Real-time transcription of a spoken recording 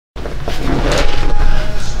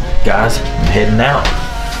Guys, I'm heading out.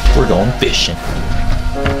 We're going fishing.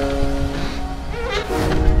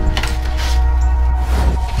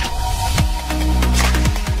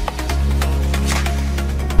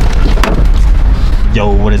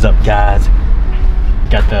 Yo, what is up, guys?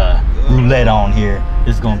 Got the roulette on here.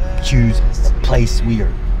 This is gonna choose the place we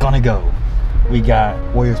are gonna go. We got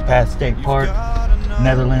Warriors Pass State Park,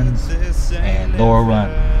 Netherlands, and Laurel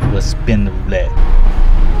Run. Let's spin the roulette.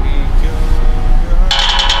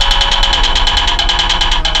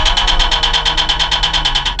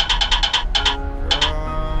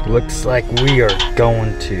 Looks like we are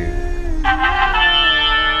going to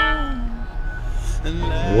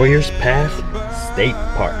Warriors Pass State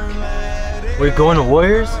Park. We're going to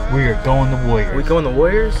Warriors? We are going to Warriors. We going to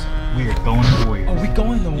Warriors? We are going to Warriors. Oh, we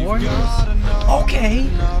going to Warriors? Okay.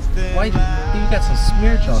 Why you got some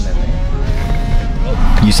smearch on there,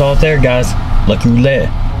 man? You saw it there, guys. Lucky roulette.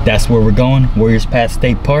 That's where we're going. Warriors Pass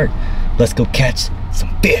State Park. Let's go catch some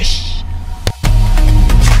fish.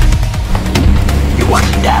 You're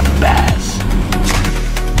watching Diamond Bass.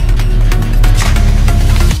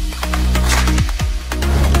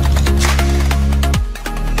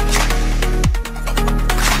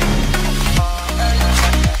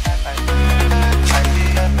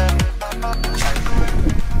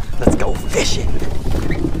 Let's go fishing.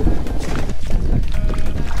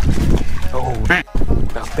 Oh,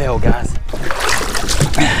 about fell, guys.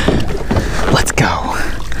 Let's go.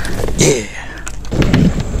 Yeah.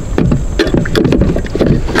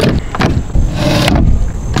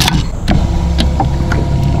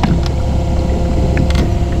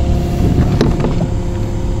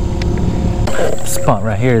 Spot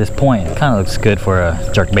right here, this point, it kind of looks good for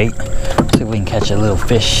a jerk bait. Let's see if we can catch a little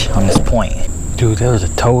fish on this point. Dude, there was a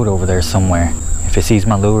toad over there somewhere. If it sees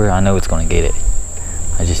my lure, I know it's gonna get it.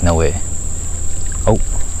 I just know it.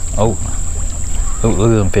 Oh,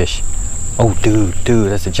 look at them fish. Oh, dude,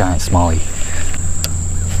 that's a giant smallie.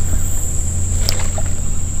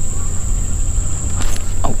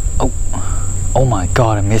 Oh my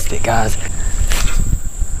God, I missed it, guys.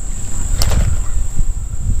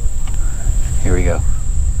 Here we go.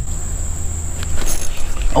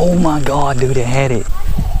 Oh my God, dude, it had it.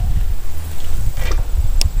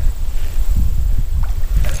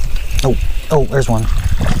 Oh, there's one.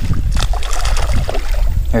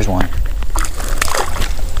 There's one.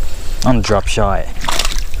 On the drop shot.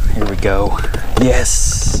 Here we go.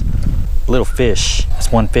 Yes. Little fish.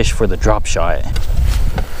 That's one fish for the drop shot.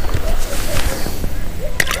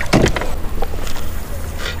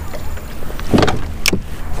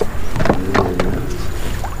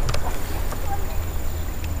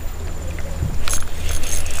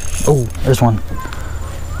 Oh, there's one.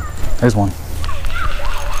 There's one.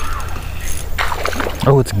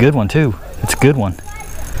 Oh, it's a good one too. It's a good one.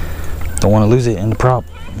 Don't want to lose it in the prop.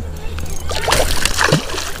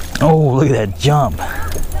 Oh, look at that jump.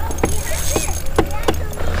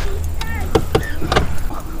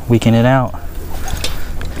 Weaken it out.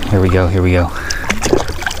 Here we go, here we go.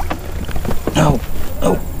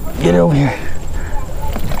 Oh, get it over here.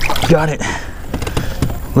 Got it.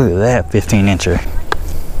 Look at that 15-incher.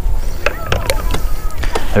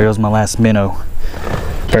 There goes my last minnow.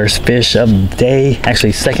 First fish of the day,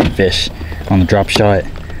 actually second fish on the drop shot.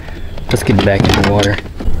 Let's get back in the water.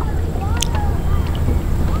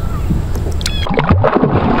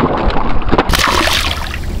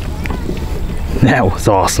 That was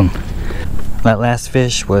awesome. That last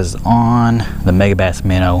fish was on the Megabass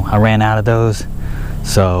minnow. I ran out of those,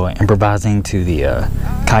 so improvising to the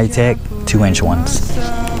Kayak 2-inch ones.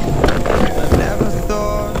 I never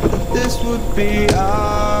thought this would be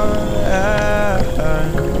our end,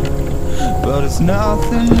 but it's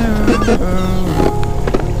nothing new.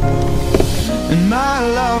 And my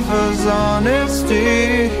lover's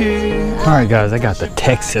honesty. Alright guys, I got the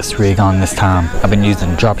Texas rig on this time. I've been using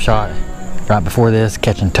Dropshot right before this,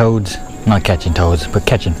 catching toads. Not catching toads, but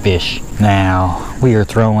catching fish. Now, we are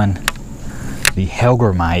throwing the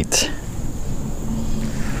Helgramite.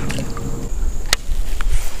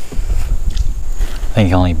 I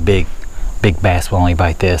think only big bass will only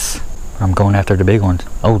bite this. I'm going after the big ones.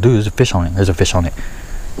 Oh dude, there's a fish on it. There's a fish on it.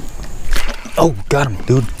 Oh, got him,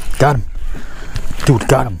 dude. Got him. Dude,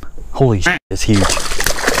 got him. Holy shit, it's huge.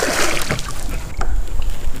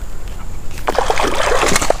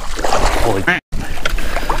 Holy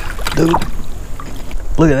dude.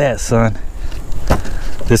 Look at that, son.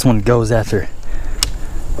 This one goes after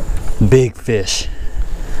big fish.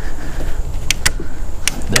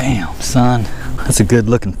 Damn, son. That's a good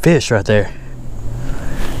looking fish right there.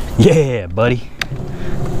 Yeah, buddy.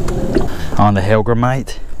 On the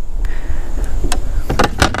Helgramite.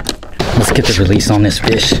 Let's Let's get the release on this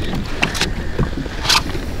fish.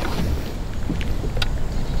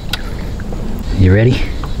 You ready?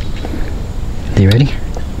 You ready?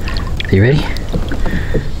 You ready?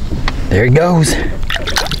 There it goes.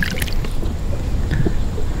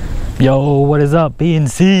 Yo, what is up, B and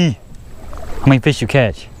C? How many fish you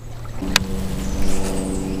catch?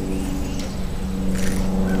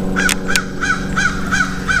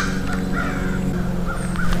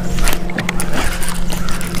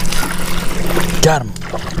 Got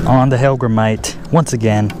him on the Helgramite once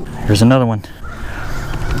again. Here's another one.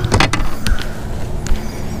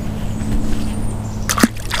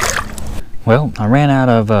 Well, I ran out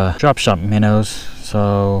of Dropshot minnows,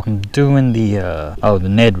 so I'm doing the the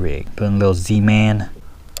Ned rig. Putting a little Z-Man.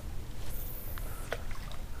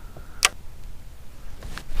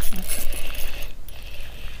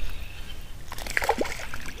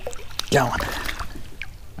 Got one.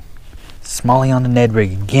 Smallie on the Ned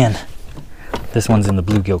rig again. This one's in the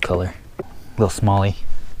bluegill color. Little smallie.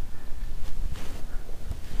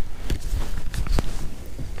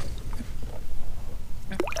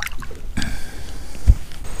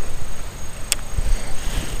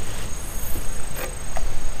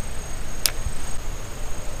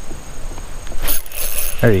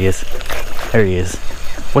 There he is. There he is.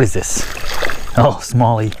 What is this? Oh,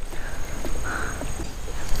 smallie.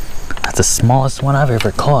 That's the smallest one I've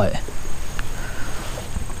ever caught.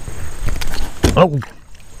 Oh!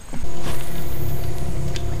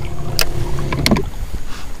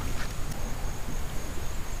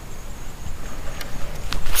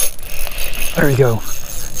 There we go.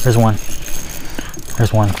 There's one.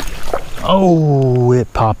 There's one. Oh,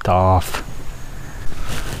 it popped off.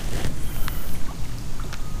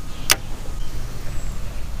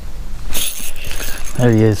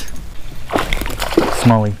 There he is.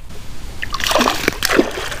 Smallie.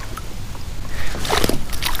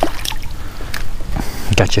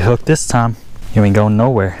 Got you hooked this time. You ain't going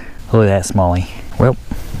nowhere. Look at that smallie. Well,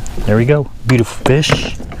 there we go. Beautiful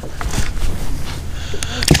fish.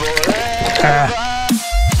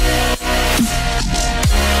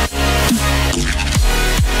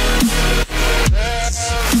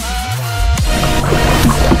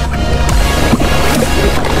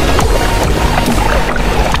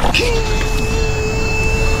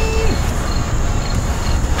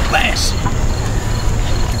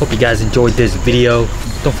 Hope you guys enjoyed this video.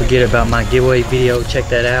 Don't forget about my giveaway video. Check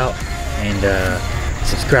that out. And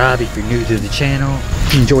subscribe if you're new to the channel.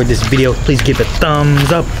 If you enjoyed this video, please give it a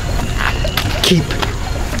thumbs up. Keep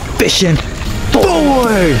fishing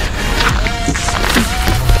forward.